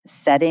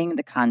setting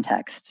the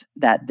context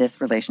that this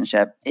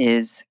relationship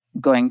is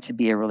going to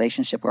be a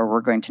relationship where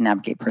we're going to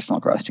navigate personal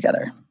growth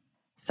together.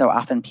 So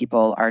often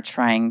people are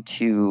trying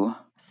to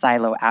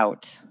silo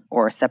out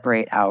or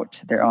separate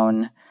out their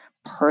own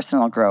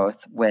personal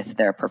growth with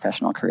their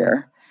professional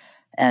career.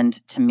 And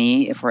to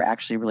me, if we're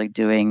actually really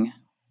doing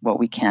what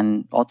we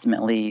can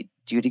ultimately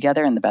do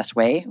together in the best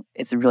way,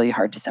 it's really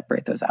hard to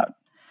separate those out.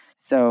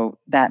 So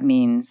that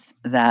means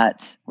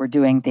that we're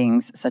doing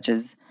things such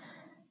as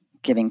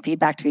giving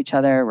feedback to each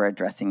other, we're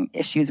addressing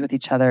issues with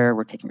each other,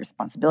 we're taking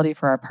responsibility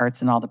for our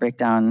parts in all the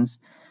breakdowns,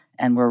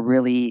 and we're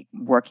really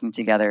working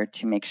together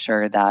to make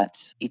sure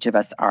that each of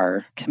us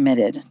are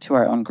committed to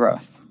our own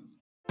growth.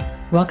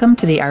 Welcome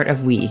to The Art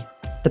of We,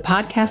 the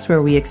podcast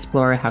where we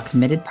explore how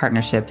committed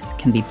partnerships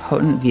can be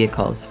potent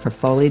vehicles for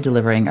fully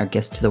delivering our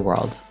gifts to the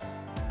world.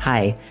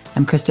 Hi,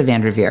 I'm Krista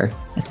Vanderveer,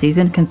 a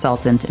seasoned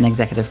consultant and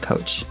executive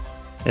coach.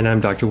 And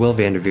I'm Dr. Will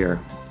Vanderveer,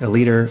 a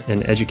leader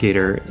and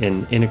educator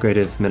in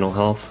integrative mental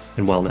health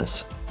and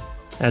wellness.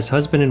 As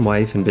husband and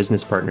wife and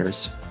business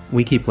partners,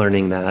 we keep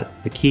learning that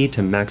the key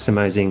to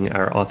maximizing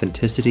our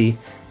authenticity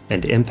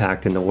and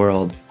impact in the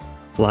world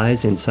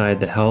lies inside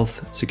the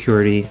health,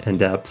 security, and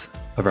depth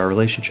of our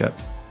relationship.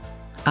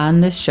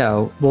 On this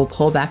show, we'll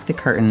pull back the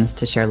curtains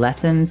to share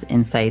lessons,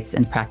 insights,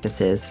 and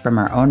practices from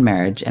our own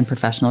marriage and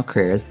professional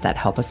careers that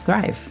help us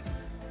thrive.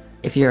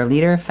 If you're a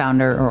leader,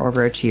 founder, or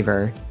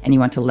overachiever, and you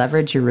want to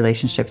leverage your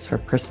relationships for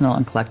personal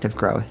and collective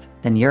growth,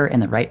 then you're in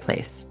the right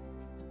place.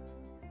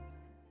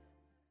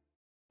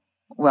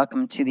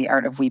 Welcome to the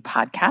Art of We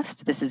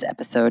podcast. This is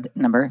episode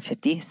number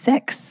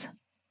 56.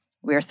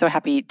 We are so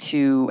happy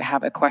to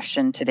have a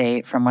question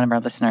today from one of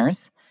our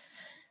listeners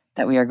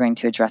that we are going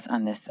to address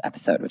on this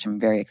episode, which I'm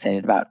very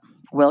excited about.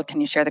 Will, can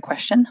you share the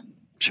question?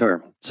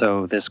 Sure.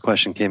 So this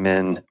question came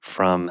in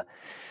from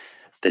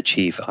the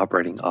chief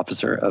operating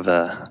officer of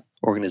a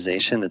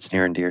organization that's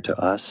near and dear to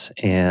us,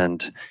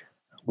 and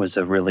was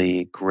a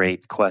really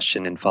great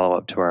question in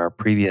follow-up to our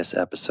previous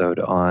episode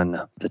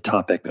on the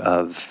topic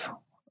of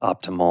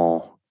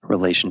optimal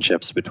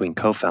relationships between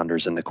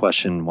co-founders. And the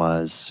question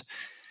was,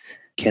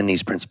 can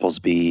these principles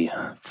be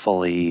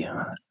fully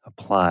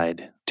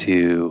applied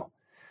to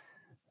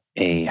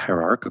a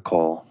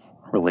hierarchical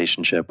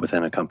relationship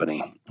within a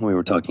company? We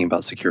were talking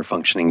about secure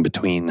functioning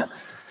between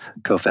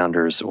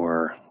co-founders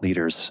or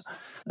leaders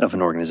of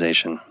an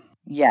organization.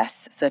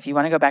 Yes. So if you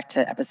want to go back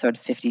to episode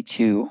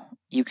 52,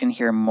 you can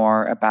hear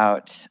more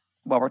about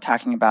what we're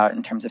talking about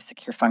in terms of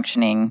secure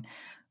functioning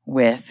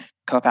with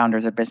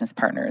co-founders or business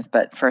partners.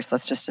 But first,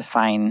 let's just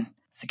define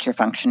secure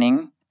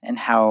functioning and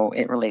how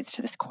it relates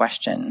to this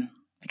question,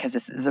 because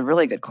this is a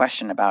really good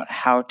question about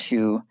how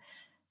to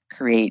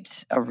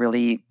create a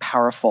really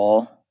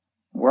powerful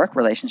work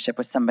relationship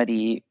with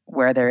somebody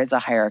where there is a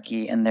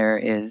hierarchy and there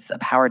is a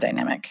power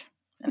dynamic,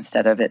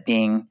 instead of it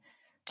being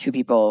two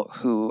people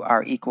who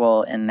are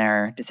equal in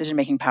their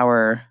decision-making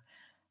power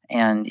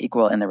and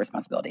equal in their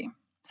responsibility.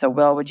 So,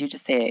 Will, would you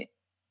just say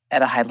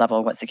at a high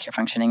level what secure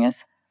functioning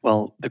is?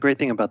 Well, the great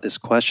thing about this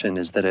question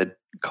is that it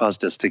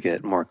caused us to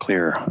get more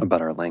clear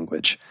about our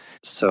language.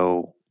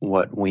 So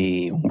what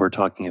we were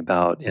talking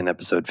about in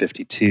episode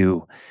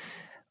 52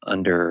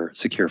 under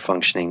secure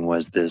functioning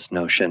was this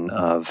notion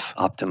of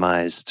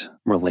optimized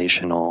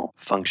relational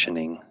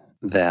functioning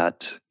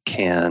that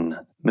can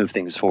move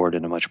things forward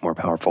in a much more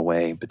powerful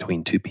way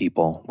between two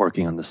people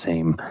working on the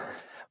same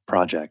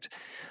project.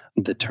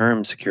 The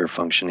term secure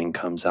functioning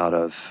comes out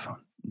of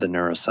the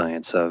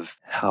neuroscience of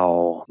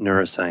how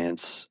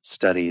neuroscience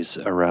studies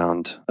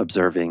around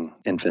observing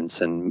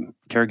infants and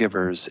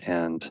caregivers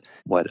and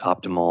what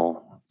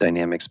optimal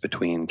dynamics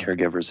between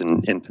caregivers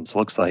and infants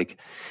looks like,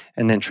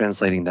 and then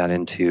translating that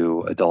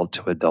into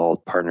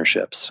adult-to-adult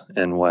partnerships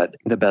and what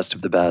the best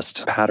of the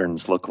best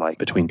patterns look like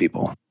between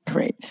people.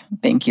 Great.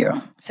 Thank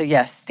you. So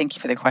yes, thank you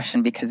for the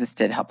question, because this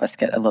did help us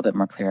get a little bit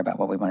more clear about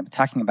what we want to be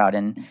talking about.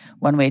 And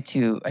one way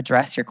to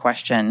address your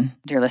question,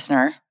 dear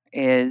listener,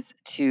 is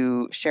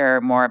to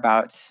share more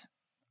about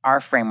our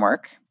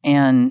framework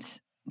and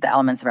the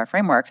elements of our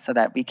framework so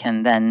that we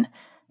can then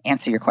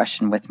answer your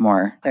question with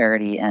more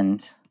clarity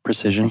and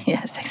precision.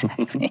 Yes,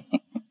 exactly.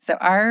 So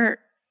our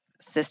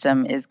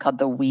system is called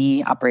the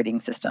We operating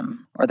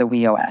system, or the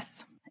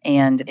WeOS,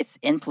 and it's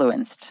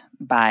influenced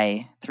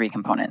by three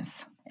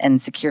components.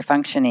 And secure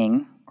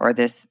functioning, or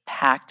this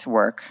PACT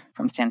work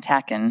from Stan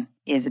Tatkin,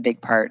 is a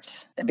big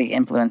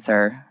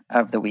influencer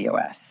of the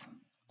WeOS.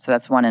 So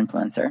that's one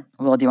influencer.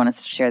 Will, do you want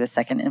us to share the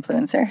second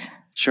influencer?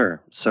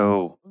 Sure.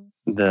 So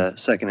the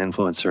second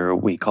influencer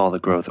we call the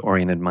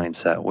growth-oriented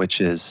mindset,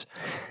 which is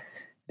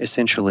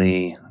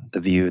essentially the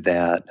view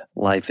that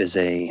life is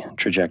a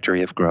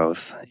trajectory of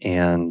growth,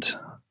 and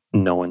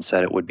no one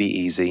said it would be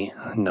easy.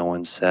 No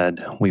one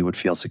said we would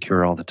feel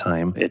secure all the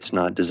time. It's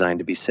not designed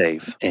to be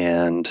safe.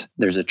 And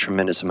there's a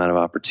tremendous amount of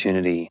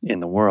opportunity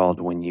in the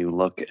world when you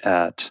look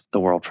at the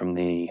world from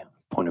the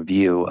point of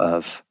view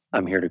of,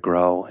 I'm here to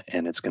grow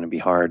and it's going to be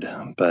hard,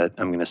 but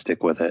I'm going to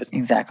stick with it.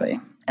 Exactly.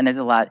 And there's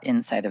a lot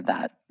inside of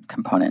that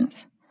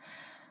component.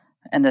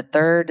 And the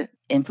third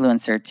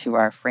influencer to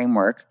our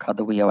framework, called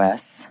the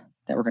WeOS,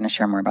 that we're going to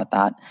share more about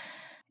that,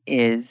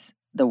 is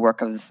the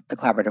work of the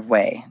Collaborative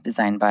Way,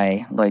 designed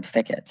by Lloyd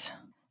Fickett.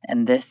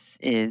 And this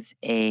is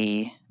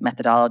a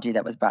methodology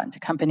that was brought into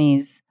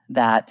companies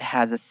that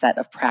has a set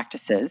of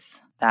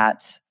practices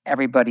that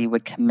everybody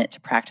would commit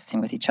to practicing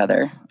with each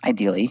other.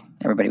 Ideally,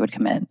 everybody would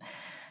commit.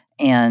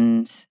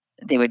 And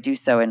they would do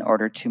so in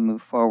order to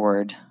move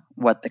forward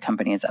what the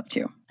company is up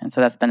to. And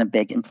so that's been a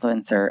big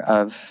influencer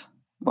of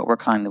what we're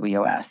calling the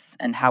WeOS.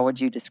 And how would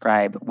you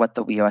describe what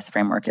the WeOS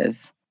framework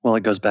is? Well,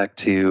 it goes back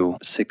to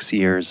 6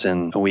 years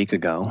and a week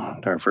ago,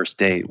 our first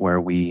date,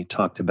 where we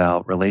talked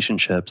about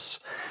relationships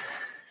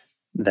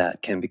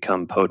that can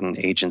become potent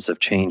agents of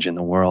change in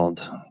the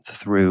world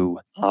through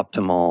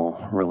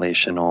optimal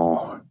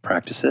relational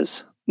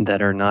practices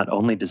that are not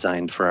only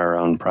designed for our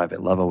own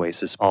private love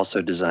oasis,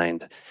 also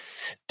designed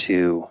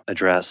to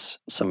address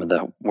some of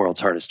the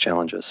world's hardest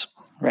challenges.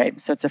 Right.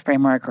 So it's a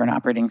framework or an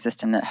operating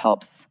system that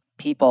helps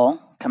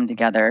people come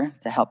together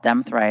to help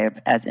them thrive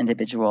as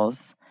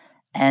individuals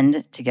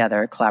and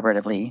together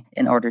collaboratively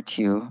in order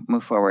to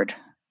move forward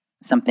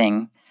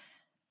something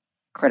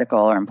critical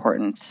or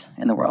important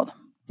in the world.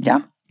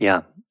 Yeah?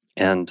 Yeah.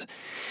 And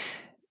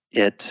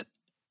it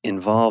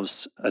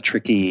involves a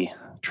tricky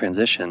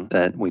transition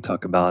that we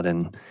talk about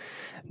and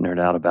nerd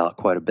out about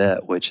quite a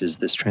bit, which is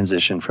this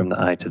transition from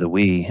the I to the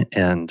we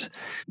and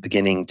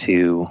beginning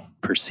to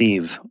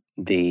perceive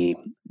the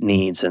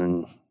needs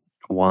and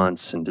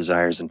wants and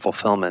desires and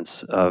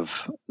fulfillments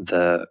of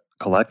the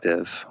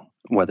collective,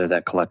 whether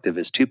that collective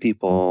is 2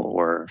 people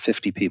or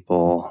 50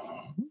 people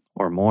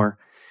or more,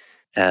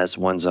 as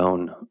one's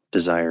own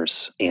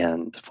desires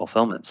and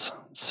fulfillments.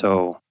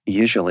 So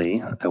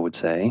usually, I would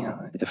say,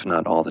 if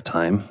not all the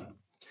time,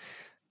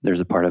 there's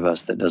a part of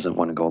us that doesn't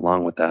want to go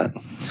along with that.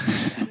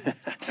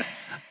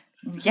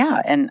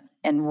 Yeah, and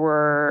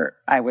we're,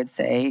 I would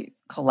say,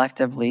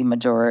 collectively,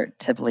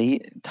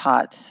 majoritively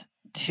taught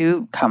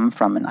to come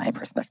from an I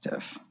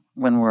perspective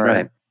when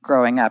we're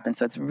growing up. And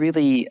so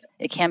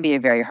it can be a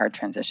very hard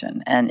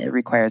transition, and it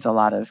requires a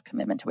lot of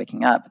commitment to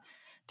waking up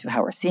to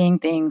how we're seeing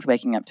things,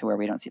 waking up to where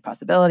we don't see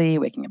possibility,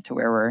 waking up to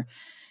where we're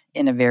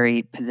in a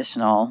very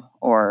positional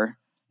or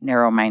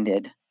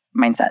narrow-minded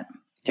mindset.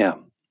 Yeah.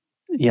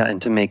 Yeah,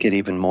 and to make it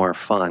even more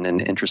fun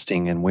and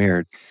interesting and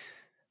weird,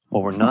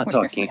 well, we're not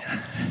talking...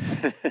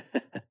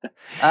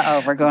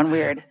 Uh-oh, we're going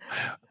weird.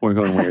 We're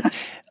going weird.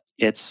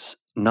 It's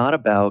not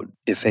about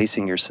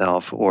effacing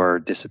yourself or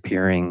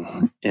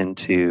disappearing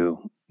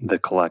into the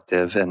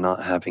collective and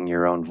not having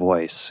your own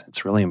voice.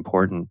 It's really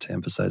important to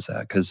emphasize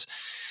that because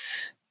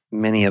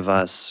many of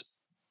us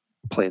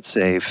play it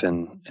safe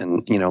and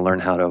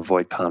learn how to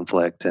avoid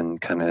conflict and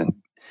kind of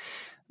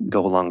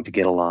go along to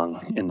get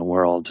along in the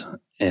world.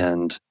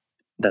 And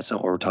that's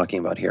not what we're talking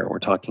about here. We're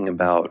talking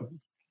about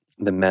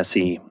the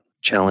messy,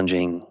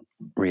 challenging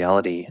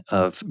reality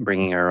of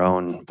bringing our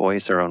own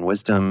voice, our own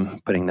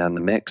wisdom, putting that in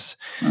the mix,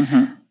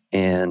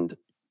 and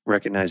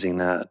recognizing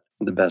that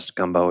the best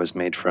gumbo is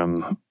made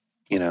from,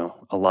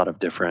 a lot of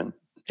different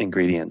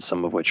ingredients,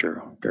 some of which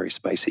are very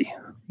spicy.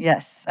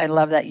 Yes, I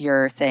love that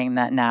you're saying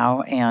that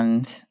now.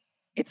 And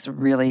it's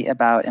really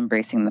about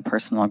embracing the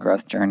personal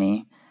growth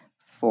journey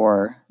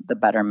for the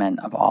betterment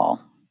of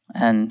all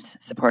and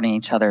supporting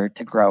each other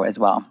to grow as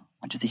well,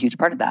 which is a huge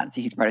part of that. It's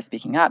a huge part of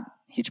speaking up,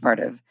 a huge part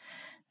of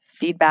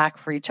feedback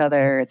for each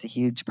other. It's a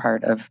huge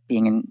part of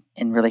being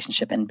in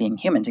relationship and being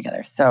human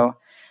together. So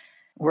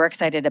we're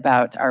excited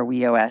about our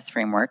WeOS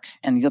framework,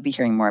 and you'll be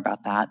hearing more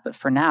about that. But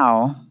for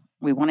now,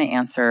 we want to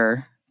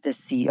answer the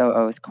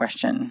COO's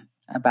question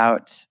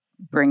about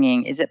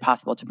is it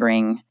possible to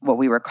bring what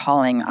we were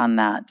calling on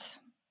that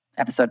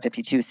episode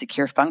 52,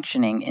 secure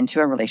functioning, into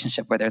a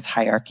relationship where there's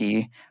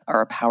hierarchy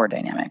or a power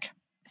dynamic.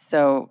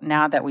 So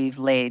now that we've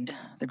laid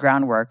the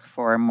groundwork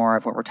for more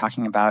of what we're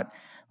talking about,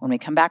 when we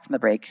come back from the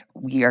break,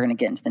 we are going to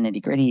get into the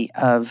nitty-gritty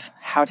of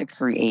how to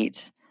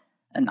create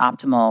an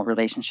optimal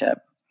relationship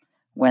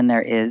when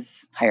there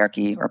is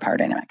hierarchy or power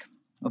dynamic.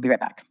 We'll be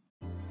right back.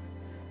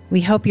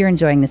 We hope you're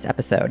enjoying this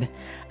episode.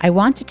 I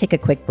want to take a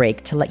quick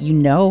break to let you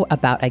know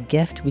about a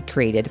gift we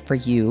created for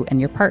you and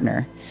your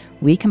partner.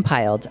 We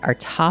compiled our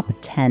top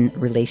 10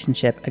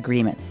 relationship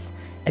agreements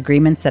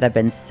that have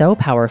been so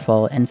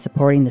powerful in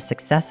supporting the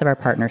success of our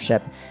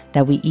partnership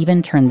that we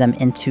even turned them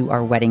into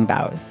our wedding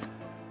vows.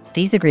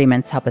 These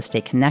agreements help us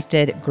stay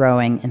connected,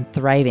 growing, and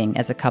thriving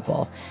as a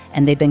couple,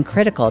 and they've been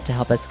critical to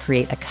help us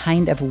create a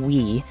kind of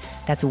we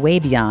that's way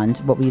beyond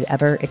what we've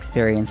ever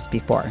experienced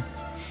before.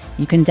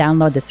 You can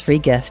download this free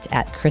gift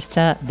at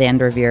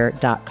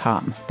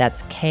KristaVanderveer.com.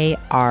 That's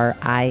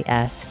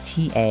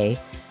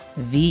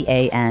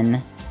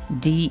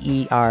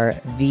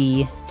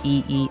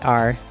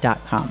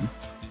KristaVanderveer.com.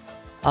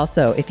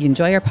 Also, if you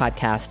enjoy our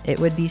podcast, it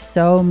would be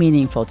so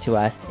meaningful to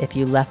us if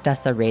you left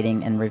us a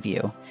rating and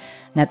review.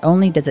 Not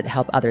only does it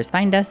help others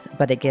find us,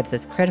 but it gives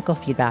us critical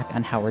feedback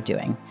on how we're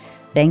doing.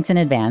 Thanks in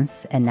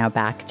advance, and now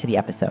back to the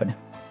episode.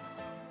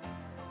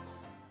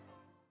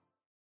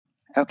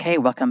 Okay,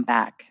 welcome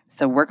back.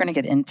 So we're going to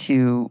get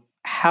into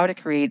how to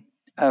create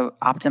an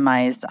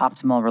optimized,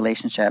 optimal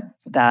relationship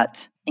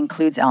that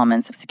includes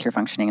elements of secure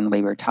functioning in the way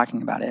we were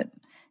talking about it.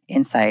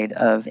 inside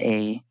of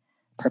a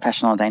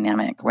professional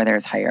dynamic where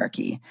there's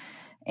hierarchy.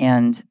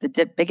 And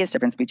the biggest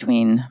difference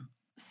between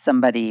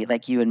somebody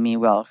like you and me,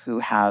 Will, who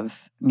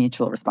have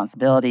mutual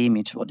responsibility,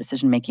 mutual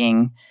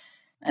decision-making,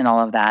 and all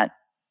of that,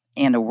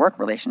 and a work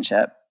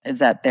relationship is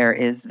that there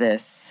is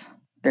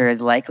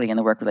likely in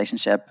the work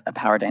relationship a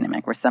power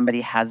dynamic where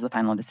somebody has the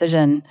final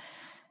decision,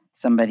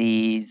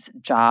 somebody's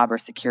job or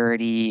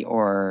security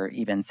or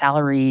even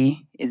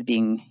salary is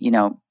being,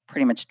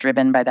 pretty much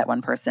driven by that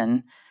one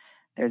person.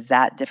 There's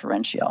that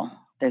differential.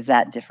 There's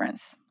that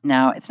difference.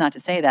 Now, it's not to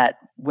say that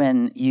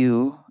when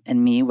you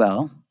and me,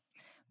 Will,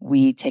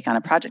 we take on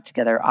a project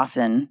together,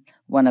 often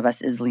one of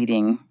us is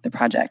leading the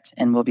project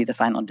and will be the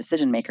final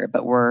decision maker,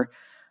 but we're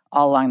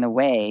all along the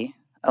way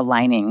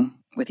aligning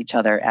with each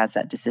other as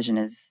that decision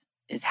is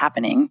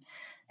happening.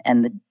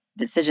 And the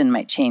decision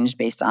might change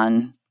based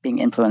on being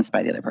influenced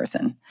by the other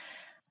person.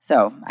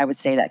 So I would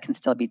say that can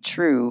still be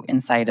true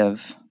inside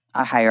of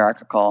a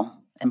hierarchical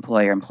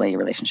employer-employee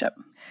relationship.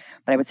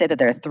 But I would say that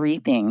there are three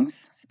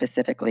things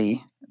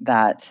specifically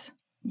that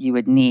you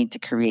would need to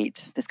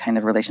create this kind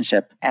of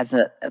relationship as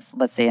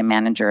let's say, a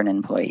manager and an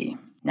employee.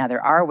 Now,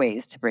 there are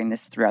ways to bring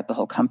this throughout the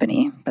whole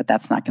company, but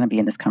that's not going to be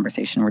in this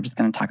conversation. We're just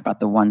going to talk about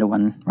the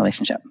one-to-one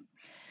relationship.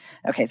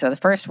 Okay, so the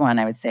first one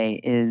I would say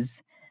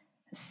is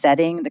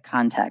setting the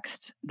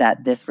context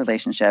that this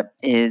relationship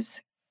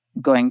is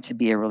going to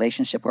be a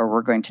relationship where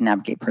we're going to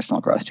navigate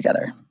personal growth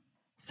together.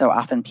 So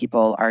often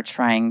people are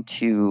trying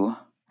to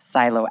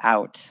silo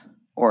out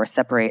or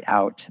separate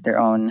out their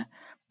own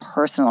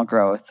personal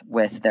growth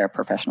with their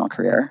professional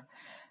career.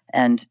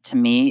 And to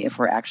me, if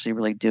we're actually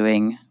really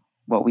doing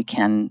what we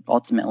can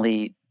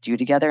ultimately do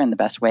together in the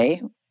best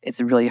way,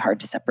 it's really hard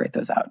to separate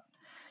those out.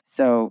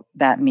 So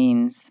that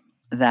means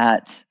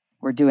that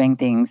we're doing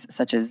things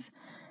such as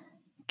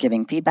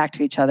giving feedback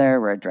to each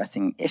other, we're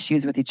addressing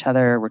issues with each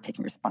other, we're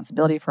taking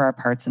responsibility for our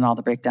parts in all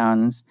the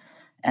breakdowns,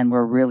 and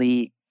we're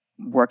really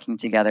working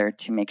together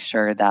to make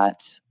sure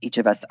that each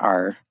of us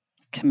are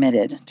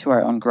committed to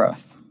our own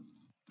growth.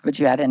 Would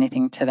you add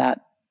anything to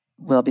that,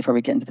 Will, before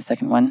we get into the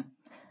second one?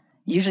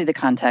 Usually the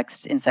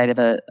context inside of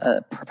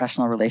a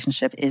professional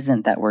relationship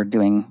isn't that we're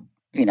doing,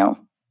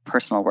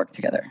 personal work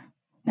together.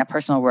 Now,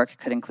 personal work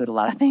could include a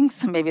lot of things,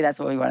 so maybe that's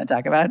what we want to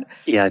talk about.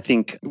 Yeah, I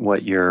think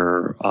what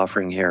you're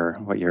offering here,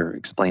 what you're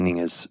explaining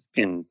is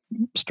in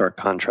stark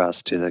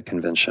contrast to the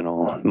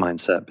conventional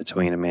mindset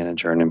between a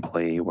manager and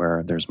employee,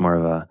 where there's more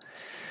of a,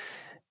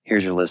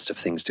 here's your list of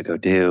things to go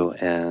do,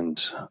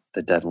 and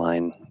the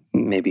deadline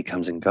maybe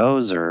comes and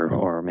goes,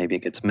 or maybe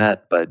it gets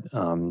met, but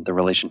the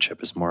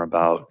relationship is more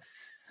about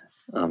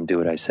do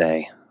what I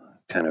say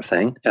kind of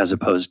thing, as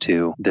opposed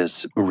to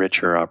this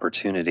richer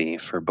opportunity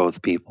for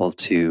both people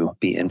to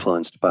be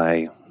influenced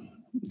by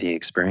the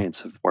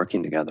experience of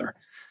working together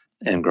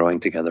and growing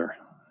together.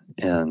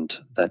 And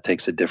that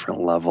takes a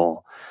different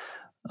level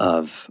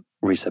of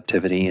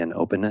receptivity and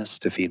openness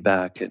to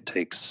feedback. It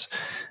takes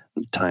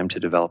time to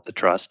develop the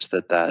trust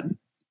that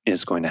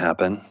is going to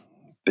happen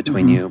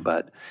between you.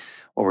 But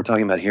what we're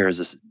talking about here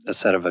is a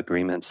set of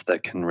agreements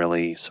that can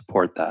really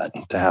support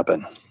that to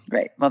happen.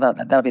 Right. Well,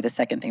 that'll be the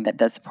second thing that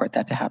does support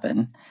that to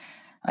happen.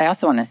 I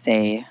also want to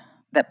say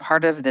that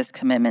part of this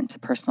commitment to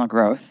personal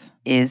growth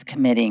is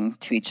committing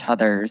to each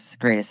other's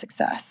greatest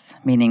success,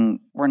 meaning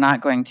we're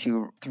not going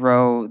to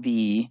throw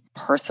the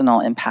personal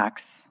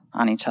impacts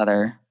on each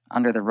other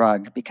under the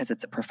rug because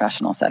it's a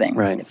professional setting.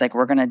 Right. It's like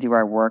we're going to do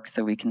our work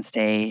so we can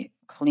stay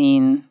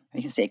clean,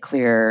 we can stay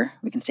clear,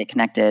 we can stay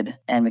connected,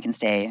 and we can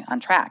stay on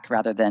track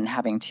rather than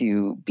having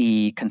to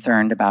be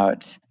concerned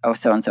about,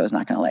 so-and-so is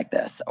not going to like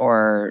this,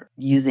 or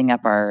using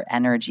up our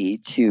energy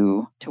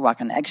to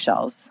walk on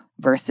eggshells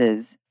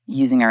versus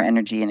using our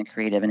energy in a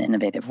creative and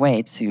innovative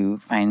way to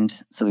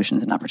find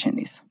solutions and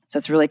opportunities. So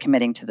it's really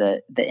committing to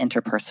the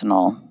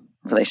interpersonal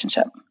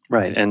relationship.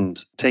 Right.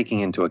 And taking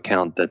into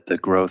account that the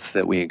growth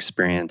that we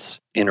experience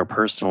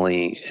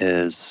interpersonally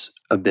is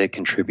a big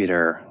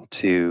contributor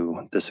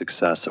to the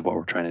success of what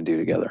we're trying to do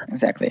together.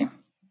 Exactly.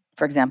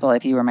 For example,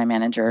 if you were my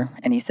manager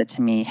and you said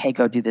to me, hey,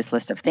 go do this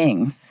list of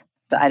things,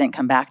 but I didn't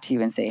come back to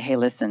you and say, hey,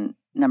 listen,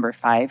 number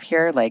 5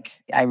 here,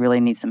 I really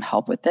need some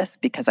help with this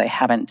because I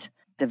haven't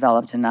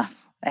developed enough.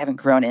 I haven't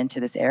grown into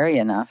this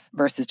area enough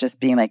versus just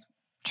being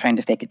trying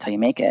to fake it till you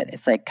make it.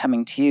 It's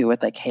coming to you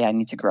with hey, I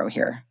need to grow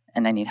here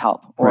and I need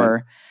help.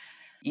 Or,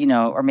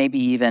 or maybe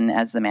even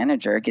as the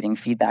manager getting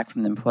feedback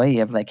from the employee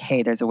of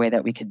hey, there's a way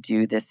that we could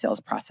do this sales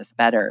process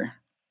better.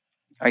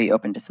 Are you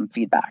open to some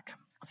feedback?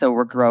 So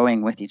we're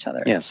growing with each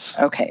other. Yes.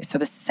 Okay. So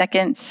the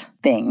second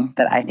thing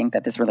that I think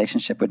that this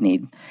relationship would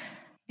need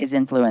is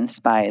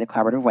influenced by the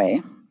collaborative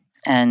way.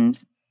 And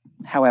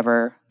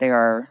however, they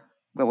are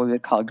what we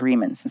would call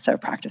agreements instead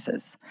of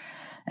practices.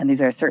 And these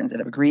are a certain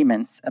set of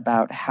agreements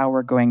about how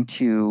we're going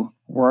to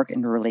work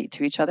and relate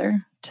to each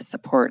other to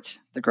support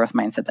the growth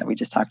mindset that we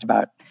just talked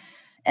about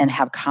and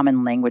have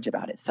common language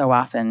about it. So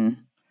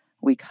often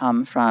we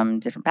come from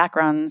different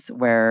backgrounds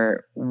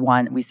where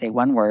we say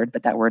one word,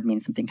 but that word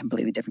means something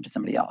completely different to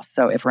somebody else.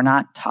 So if we're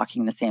not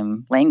talking the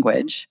same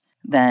language,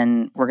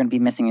 then we're going to be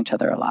missing each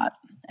other a lot.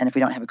 And if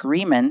we don't have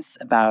agreements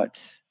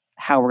about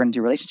how we're going to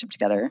do relationship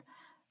together,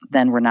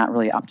 then we're not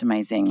really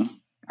optimizing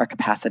our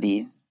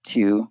capacity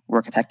to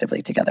work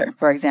effectively together.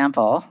 For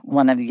example,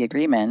 one of the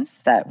agreements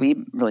that we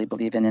really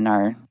believe in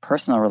our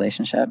personal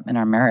relationship, in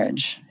our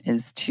marriage,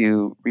 is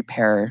to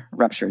repair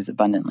ruptures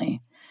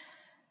abundantly.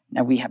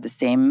 Now, we have the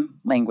same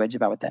language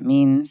about what that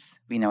means.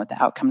 We know what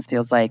the outcomes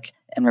feels like,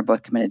 and we're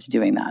both committed to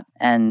doing that.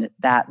 And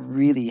that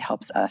really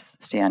helps us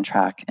stay on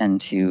track and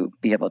to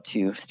be able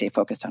to stay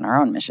focused on our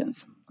own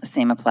missions. The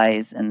same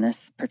applies in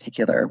this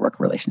particular work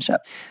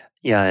relationship.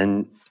 Yeah,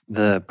 and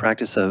the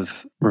practice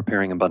of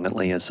repairing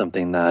abundantly is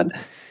something that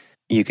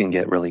you can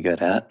get really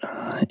good at,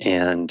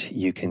 and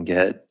you can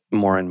get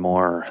more and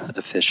more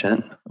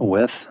efficient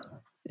with.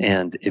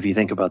 And if you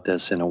think about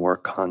this in a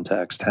work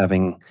context,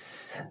 having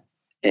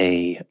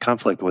a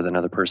conflict with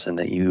another person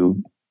that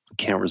you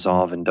can't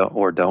resolve and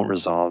don't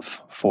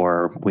resolve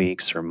for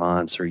weeks or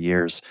months or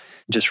years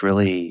just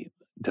really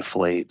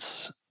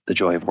deflates the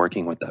joy of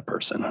working with that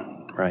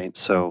person, right?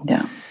 So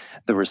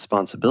the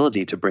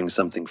responsibility to bring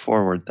something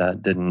forward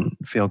that didn't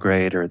feel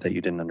great or that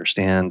you didn't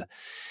understand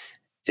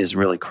is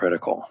really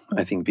critical.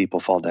 I think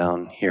people fall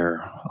down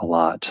here a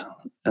lot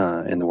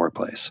in the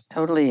workplace.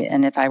 Totally.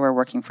 And if I were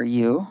working for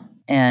you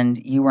and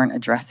you weren't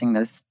addressing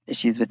those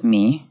issues with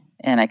me,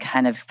 and I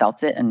kind of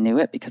felt it and knew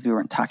it because we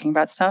weren't talking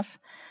about stuff,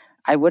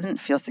 I wouldn't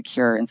feel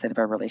secure inside of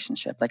our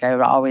relationship. Like I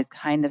would always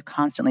kind of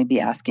constantly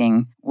be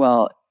asking,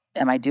 well,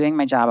 am I doing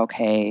my job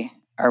okay?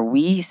 Are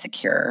we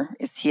secure?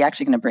 Is he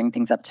actually going to bring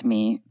things up to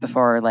me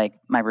before like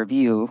my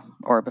review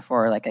or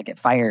before like I get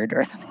fired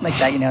or something like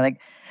that?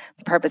 Like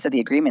the purpose of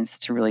the agreement is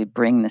to really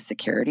bring the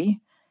security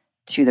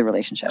to the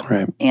relationship.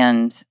 Right.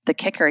 And the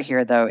kicker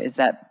here though is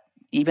that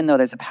even though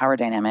there's a power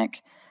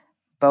dynamic,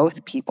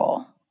 both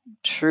people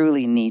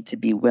truly need to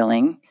be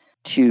willing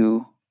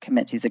to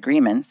commit to these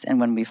agreements. And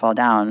when we fall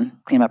down,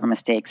 clean up our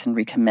mistakes and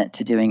recommit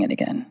to doing it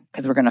again,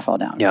 because we're going to fall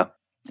down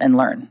and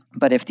learn.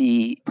 But if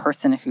the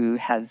person who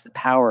has the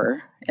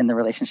power in the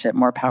relationship,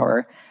 more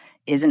power,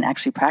 isn't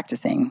actually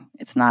practicing,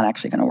 it's not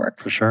actually going to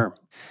work. For sure.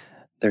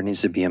 There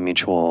needs to be a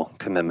mutual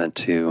commitment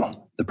to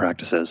the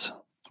practices,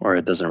 or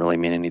it doesn't really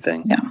mean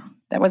anything. Yeah.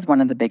 That was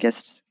one of the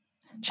biggest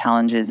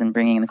challenges in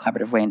bringing the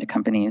collaborative way into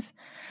companies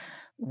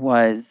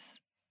was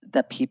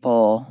that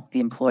people,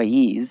 the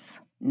employees,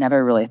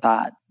 never really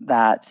thought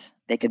that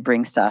they could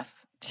bring stuff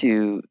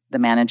to the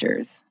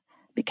managers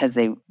because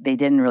they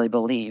didn't really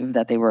believe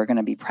that they were going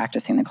to be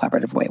practicing the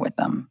collaborative way with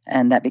them.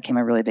 And that became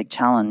a really big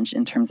challenge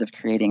in terms of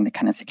creating the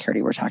kind of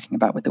security we're talking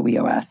about with the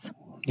WeOS.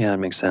 Yeah, it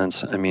makes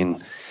sense. I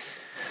mean,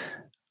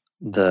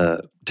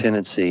 the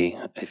tendency,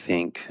 I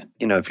think,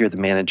 if you're the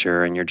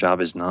manager and your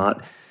job is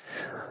not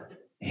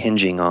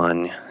hinging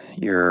on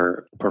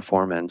your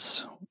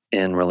performance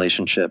in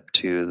relationship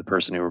to the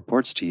person who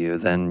reports to you,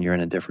 then you're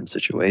in a different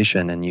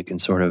situation and you can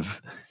sort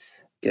of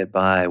get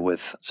by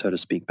with, so to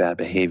speak, bad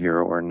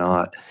behavior or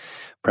not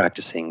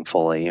practicing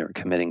fully or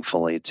committing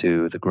fully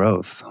to the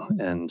growth.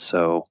 And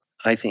so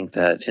I think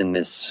that in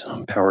this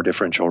power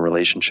differential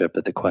relationship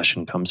that the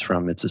question comes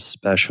from, it's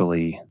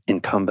especially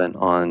incumbent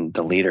on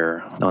the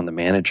leader, on the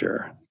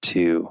manager,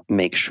 to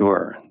make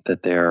sure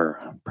that they're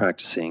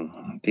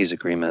practicing these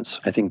agreements.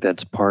 I think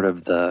that's part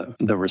of the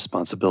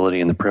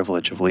responsibility and the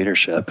privilege of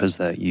leadership is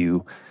that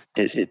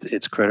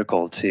it's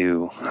critical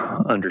to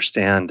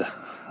understand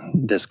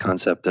this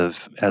concept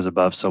of as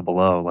above, so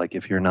below. Like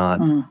if you're not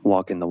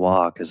walking the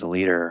walk as a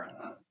leader,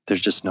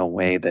 there's just no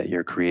way that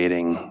you're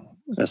creating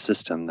a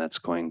system that's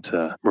going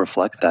to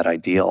reflect that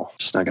ideal.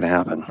 Just not going to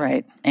happen.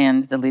 Right.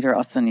 And the leader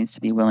also needs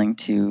to be willing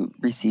to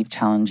receive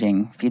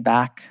challenging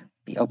feedback,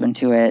 be open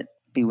to it,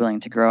 be willing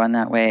to grow in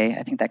that way.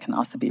 I think that can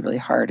also be really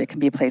hard. It can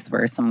be a place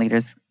where some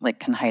leaders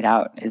can hide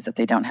out, is that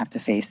they don't have to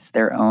face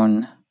their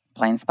own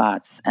blind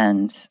spots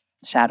and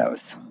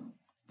shadows.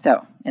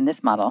 So in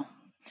this model,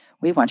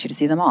 we want you to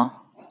see them all.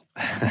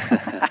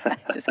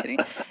 Just kidding.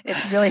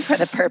 It's really for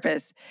the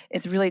purpose.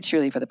 It's really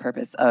truly for the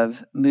purpose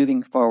of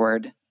moving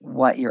forward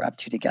what you're up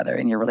to together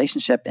in your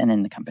relationship and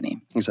in the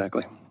company.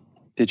 Exactly.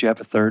 Did you have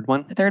a third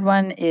one? The third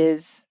one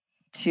is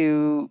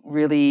to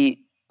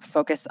really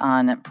focus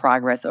on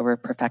progress over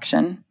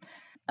perfection.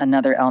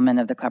 Another element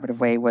of the collaborative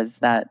way was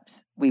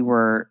that we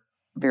were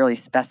really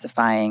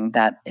specifying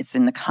that it's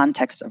in the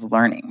context of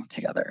learning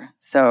together.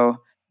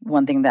 So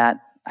one thing that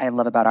I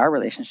love about our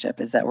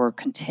relationship is that we're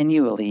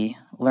continually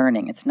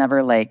learning. It's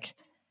never like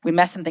we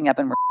mess something up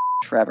and we're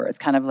forever. It's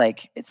kind of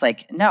like,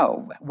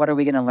 no, what are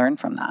we going to learn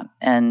from that?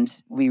 And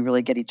we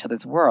really get each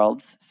other's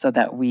worlds so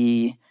that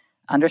we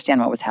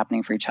understand what was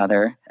happening for each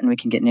other and we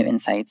can get new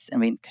insights and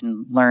we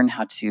can learn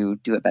how to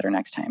do it better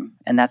next time.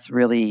 And that's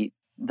really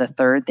the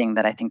third thing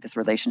that I think this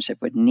relationship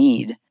would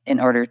need in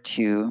order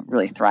to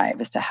really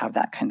thrive, is to have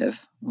that kind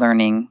of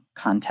learning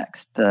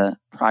context, the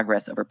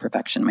progress over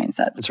perfection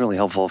mindset. It's really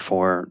helpful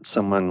for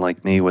someone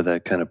like me with a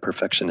kind of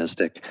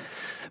perfectionistic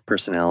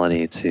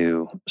personality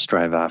to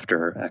strive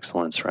after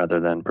excellence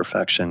rather than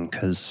perfection,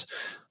 because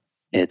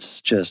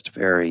it's just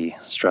very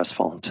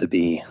stressful to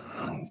be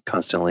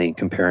constantly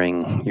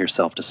comparing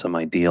yourself to some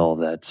ideal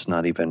that's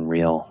not even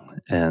real.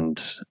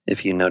 And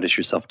if you notice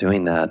yourself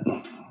doing that,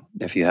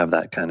 if you have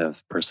that kind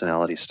of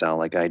personality style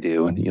like I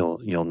do, and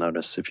you'll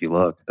notice if you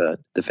look that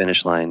the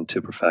finish line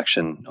to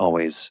perfection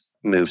always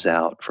moves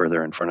out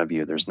further in front of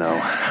you. There's no,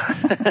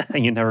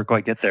 you never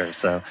quite get there.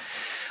 So,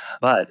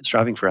 but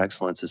striving for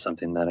excellence is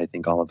something that I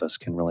think all of us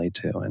can relate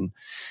to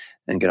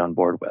and get on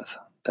board with,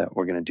 that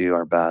we're going to do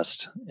our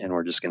best and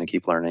we're just going to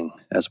keep learning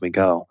as we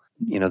go.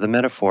 The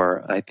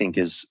metaphor I think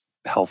is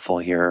helpful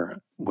here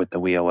with the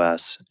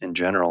WeOS in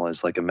general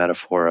is like a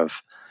metaphor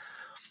of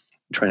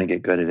trying to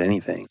get good at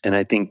anything. And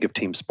I think of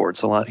team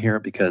sports a lot here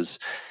because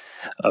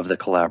of the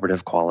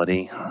collaborative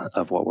quality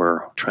of what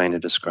we're trying to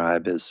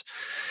describe is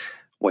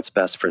what's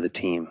best for the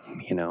team.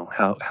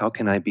 How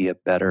can I be a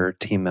better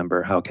team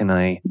member? How can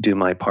I do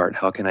my part?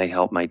 How can I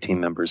help my team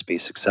members be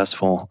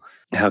successful?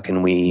 How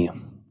can we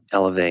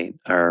elevate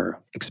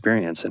our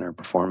experience and our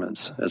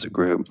performance as a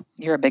group?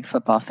 You're a big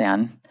football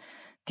fan.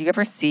 Do you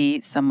ever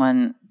see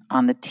someone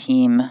on the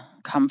team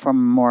come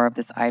from more of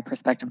this I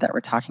perspective that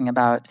we're talking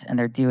about, and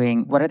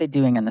what are they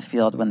doing in the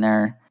field when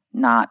they're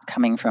not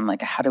coming from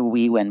like, how do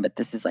we win? But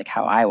this is like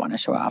how I want to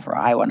show off, or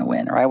I want to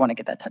win, or I want to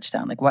get that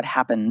touchdown. Like, what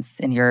happens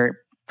in your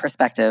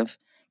perspective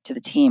to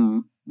the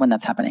team when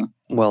that's happening?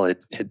 Well,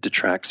 it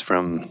detracts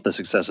from the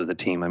success of the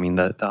team. I mean,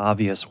 the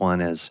obvious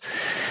one is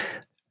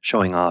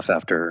showing off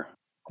after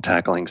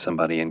tackling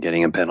somebody and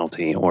getting a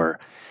penalty, or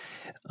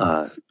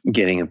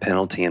getting a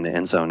penalty in the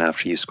end zone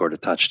after you scored a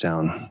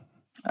touchdown.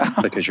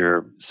 Because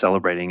you're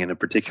celebrating in a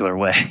particular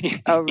way.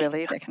 Oh,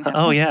 really? That can happen.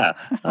 Oh,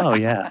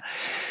 yeah.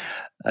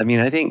 I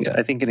mean, I think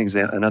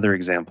another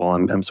example.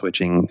 I'm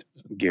switching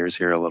gears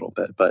here a little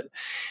bit, but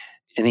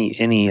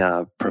any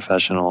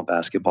professional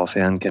basketball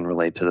fan can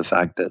relate to the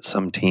fact that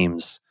some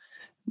teams,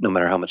 no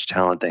matter how much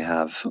talent they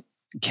have,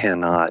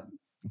 cannot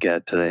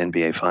get to the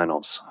NBA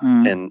Finals,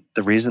 and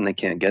the reason they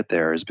can't get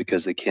there is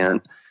because they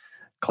can't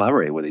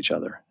collaborate with each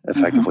other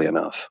effectively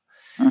enough,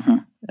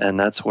 and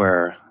that's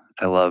where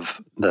I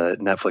love the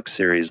Netflix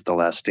series The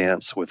Last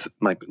Dance with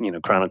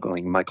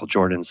chronicling Michael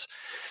Jordan's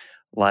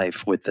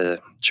life with the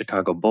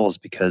Chicago Bulls,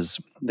 because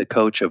the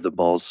coach of the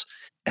Bulls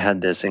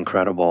had this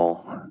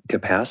incredible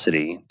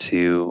capacity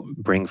to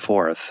bring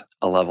forth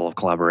a level of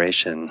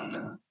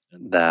collaboration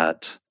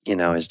that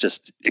is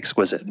just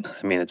exquisite.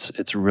 I mean,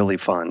 it's really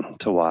fun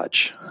to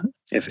watch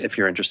if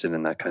you're interested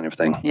in that kind of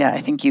thing. Yeah,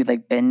 I think you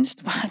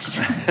binged watched.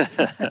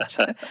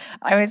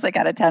 I was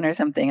out of town or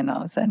something, and all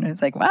of a sudden it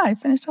was like, wow, I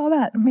finished all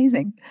that.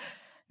 Amazing.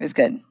 It was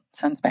good.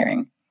 So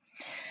inspiring.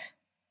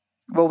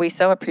 Well, we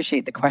so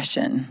appreciate the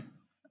question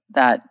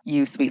that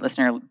you, sweet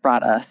listener,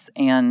 brought us,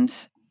 and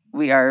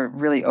we are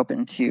really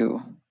open to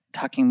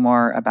talking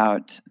more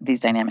about these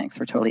dynamics.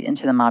 We're totally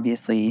into them,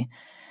 obviously.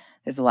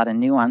 There's a lot of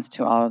nuance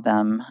to all of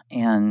them,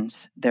 and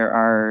there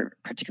are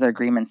particular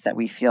agreements that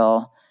we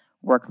feel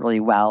work really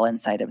well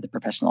inside of the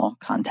professional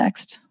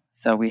context.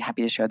 So we're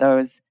happy to share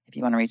those. If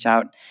you want to reach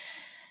out,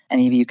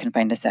 any of you can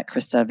find us at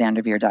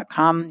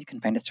KristaVanderveer.com. You can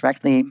find us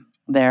directly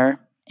there.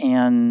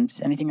 And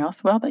anything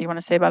else, Will, that you want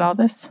to say about all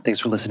this? Thanks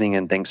for listening,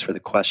 and thanks for the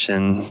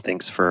question.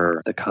 Thanks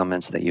for the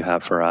comments that you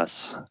have for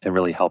us. It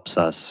really helps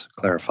us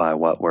clarify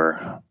what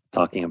we're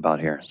talking about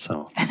here.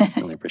 So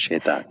really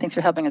appreciate that. Thanks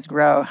for helping us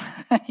grow.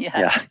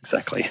 Yeah,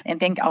 exactly.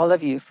 And thank all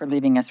of you for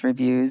leaving us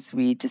reviews.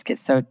 We just get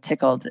so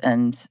tickled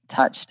and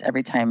touched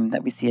every time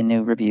that we see a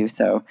new review.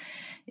 So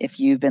if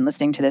you've been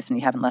listening to this and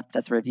you haven't left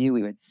us a review,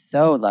 we would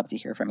so love to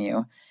hear from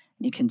you.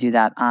 You can do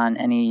that on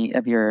any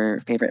of your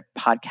favorite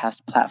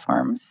podcast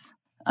platforms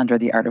under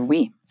The Art of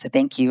We. So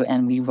thank you,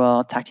 and we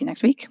will talk to you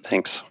next week.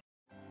 Thanks.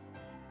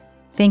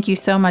 Thank you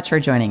so much for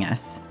joining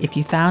us. If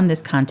you found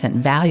this content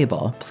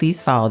valuable,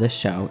 please follow this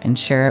show and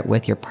share it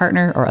with your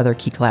partner or other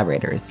key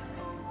collaborators.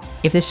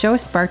 If the show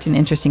sparked an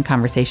interesting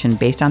conversation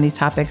based on these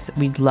topics,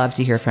 we'd love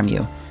to hear from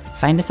you.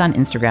 Find us on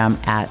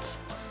Instagram at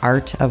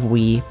Art of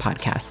We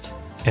Podcast.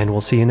 And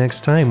we'll see you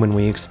next time when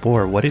we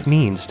explore what it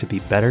means to be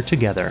better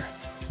together,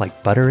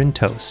 like butter and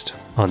toast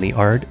on The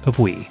Art of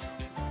We.